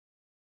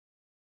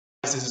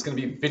guys, this is going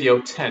to be video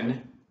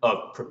 10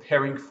 of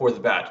preparing for the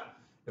bad.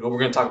 And what we're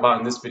going to talk about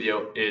in this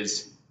video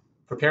is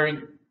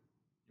preparing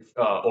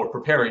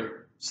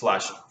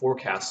slash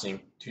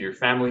forecasting to your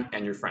family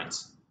and your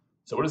friends.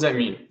 So what does that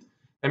mean?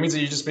 That means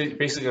that you're just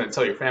basically going to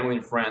tell your family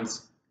and friends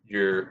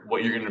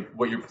what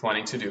you're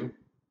planning to do,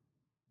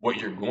 what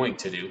you're going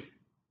to do,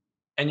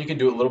 and you can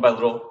do it little by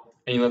little.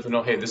 And you let them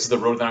know, hey, this is the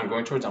road that I'm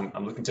going towards.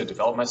 I'm looking to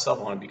develop myself.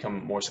 I want to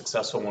become more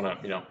successful. I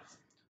want to,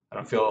 I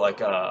don't feel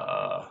like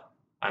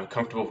I'm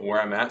comfortable with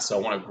where I'm at, so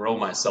I want to grow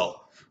myself,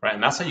 right?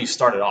 And that's how you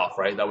start it off,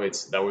 right? That way,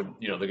 they're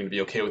going to be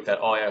okay with that.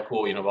 Oh yeah,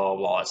 cool, blah blah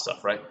blah, all that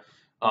stuff, right?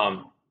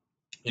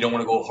 You don't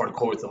want to go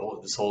hardcore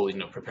with this whole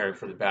preparing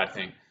for the bad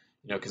thing,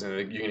 because then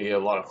you're going to get a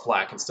lot of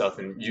flack and stuff,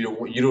 and you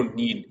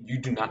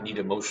do not need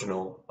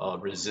emotional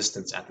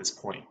resistance at this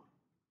point.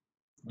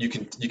 You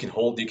can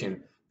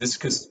this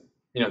because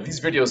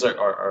these videos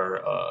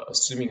are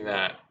assuming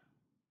that,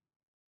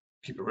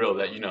 keep it real,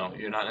 that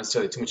you're not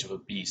necessarily too much of a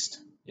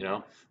beast.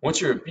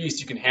 Once you're a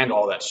beast, you can handle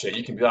all that shit.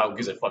 You can be out,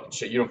 gives a fucking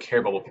shit. You don't care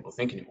about what people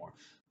think anymore.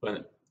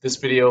 But this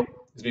video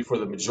is be for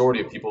the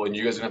majority of people, and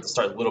you guys are gonna have to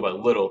start little by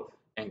little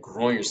and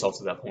growing yourself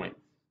to that point.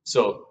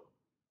 So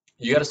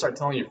you got to start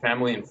telling your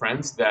family and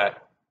friends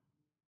that,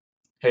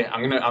 hey,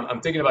 I'm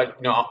thinking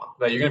about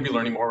that you're gonna be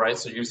learning more, right?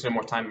 So you're gonna spend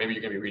more time. Maybe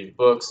you're gonna be reading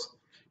books.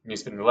 You're gonna be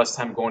spending less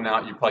time going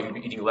out. You're probably gonna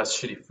be eating less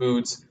shitty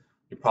foods.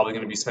 You're probably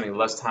gonna be spending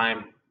less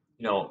time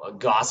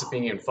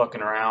gossiping and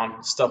fucking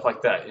around, stuff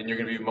like that. And you're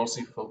going to be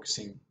mostly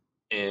focusing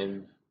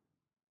in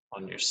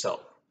on yourself,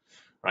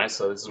 right?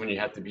 So this is when you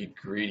have to be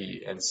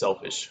greedy and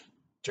selfish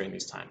during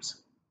these times.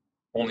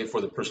 Only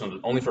for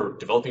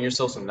developing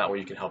yourself, so that way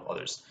you can help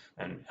others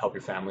and help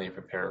your family and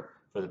prepare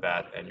for the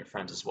bad and your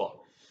friends as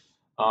well.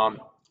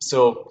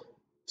 So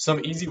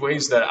some easy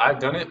ways that I've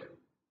done it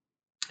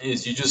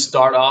is you just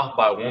start off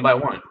by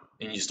one,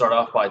 and you start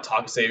off by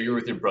talking, say you're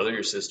with your brother,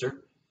 your sister,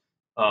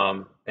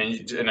 and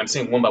I'm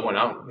saying one by one,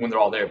 not when they're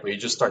all there, but you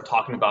just start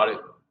talking about it.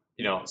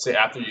 Say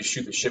after you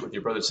shoot the shit with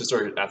your brother,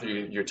 sister, or after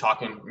you're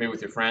talking maybe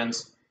with your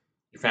friends,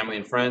 your family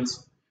and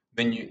friends,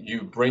 then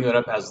you bring that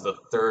up as the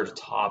third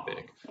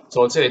topic.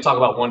 So let's say they talk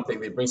about one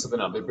thing, they bring something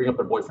up, they bring up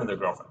their boyfriend, their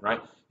girlfriend,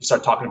 right? You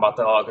start talking about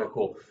that. Oh, okay,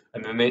 cool.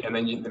 And then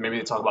maybe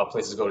they talk about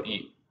places to go to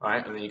eat,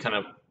 right? And then you kind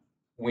of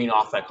wean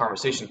off that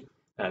conversation.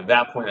 And at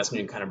that point, that's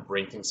when you kind of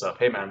bring things up.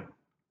 Hey, man,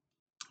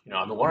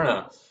 I've been wanting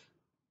to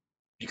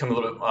become a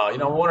little bit, I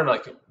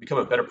want to become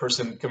a better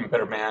person, become a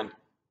better man,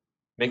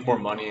 make more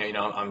money.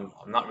 I'm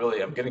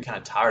getting kind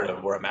of tired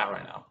of where I'm at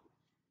right now.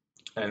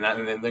 And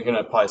then they're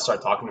gonna probably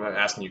start talking about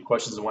asking you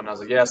questions and whatnot. I was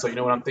like, yeah, so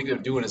what I'm thinking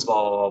of doing is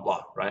blah blah blah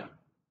blah, right?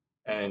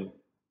 And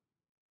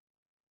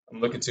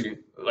I'm looking to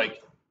I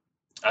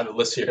have a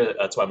list here.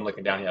 That's why I'm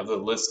looking down here. I have the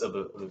list of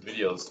the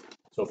videos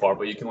so far,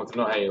 but you can let them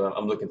know, hey,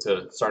 I'm looking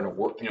to start to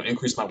work,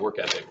 increase my work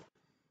ethic.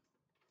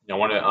 I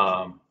want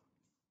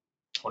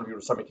to be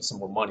able to start making some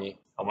more money.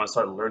 I want to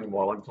start learning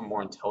more. I want to become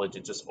more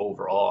intelligent just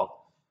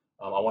overall.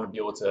 I want to be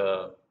able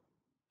to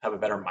have a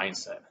better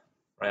mindset,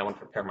 right? I want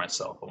to prepare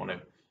myself. I want to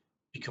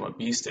become a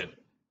beast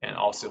and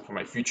also for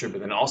my future.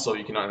 But then also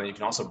you can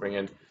also bring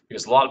in,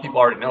 because a lot of people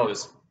already know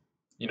this,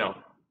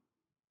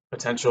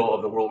 potential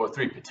of the World War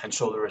III,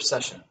 potential of the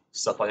recession,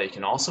 stuff like that. You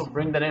can also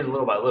bring that in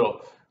little by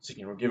little, so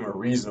you can give them a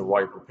reason of why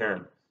you're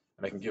preparing,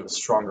 and I can give a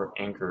stronger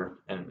anchor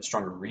and a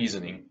stronger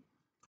reasoning,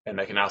 and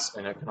I can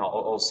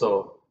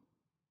also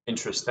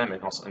interest them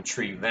and also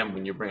intrigue them.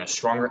 When you bring a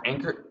stronger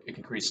anchor, it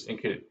can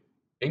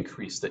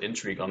increase the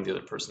intrigue on the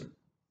other person,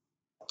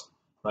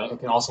 right? It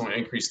can also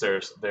increase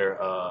their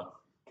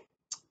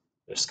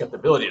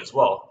skepticism as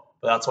well.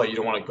 But that's why you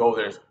don't want to go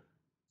there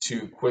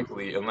too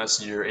quickly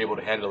unless you're able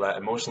to handle that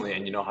emotionally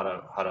and you know how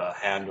to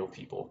handle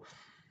people,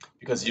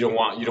 because you don't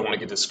want to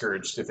get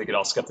discouraged if they get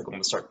all skeptical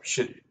and start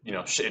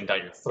shitting down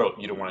your throat.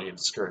 You don't want to get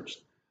discouraged.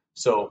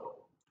 So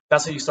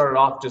that's how you start it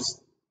off.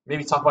 Just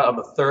maybe talk about on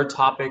the third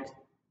topic.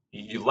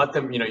 You let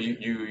them,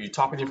 you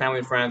talk with your family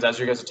and friends as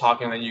you guys are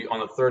talking, and then on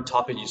the third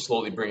topic, you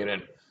slowly bring it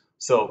in.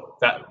 So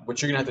that what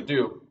you're gonna have to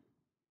do,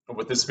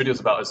 what this video is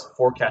about, is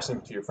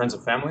forecasting to your friends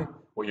and family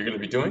what you're gonna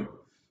be doing,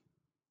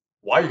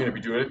 why you're gonna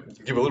be doing it. You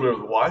can give a little bit of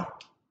the why,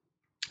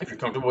 if you're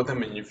comfortable with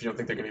them and if you don't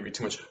think they're gonna be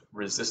too much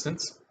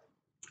resistance,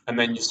 and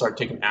then you start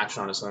taking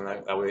action on it, so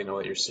that way they know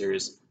that you're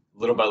serious.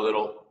 Little by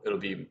little, it'll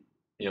be,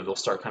 they'll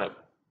start kind of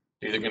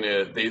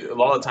a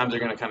lot of the times they're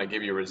gonna kind of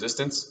give you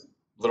resistance.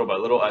 Little by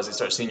little, as they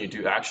start seeing you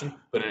do action,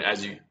 but then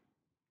as you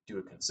do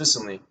it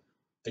consistently,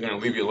 they're going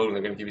to leave you alone.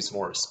 They're going to give you some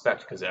more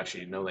respect because they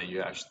actually know that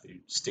you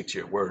actually stick to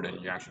your word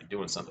and you're actually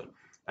doing something.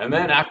 And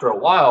then after a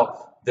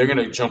while, they're going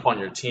to jump on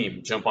your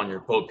team, jump on your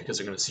boat, because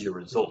they're going to see your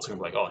results. They're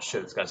going to be like, oh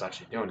shit, this guy's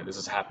actually doing it. This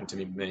has happened to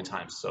me many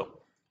times. So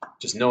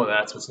just know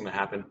that's what's going to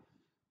happen.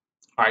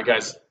 All right,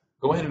 guys,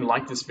 go ahead and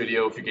like this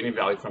video if you're getting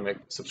value from it.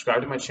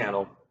 Subscribe to my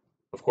channel.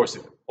 Of course,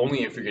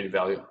 only if you're getting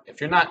value.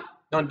 If you're not,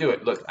 don't do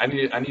it. Look, I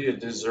need to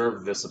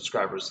deserve the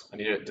subscribers. I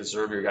need to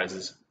deserve your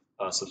guys'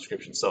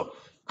 subscription. So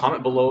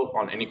comment below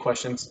on any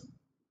questions,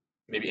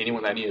 maybe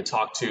anyone that I need to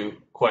talk to,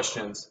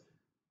 questions,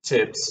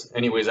 tips,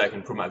 any ways I can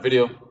improve my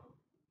video.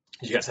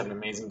 You guys have an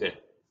amazing day.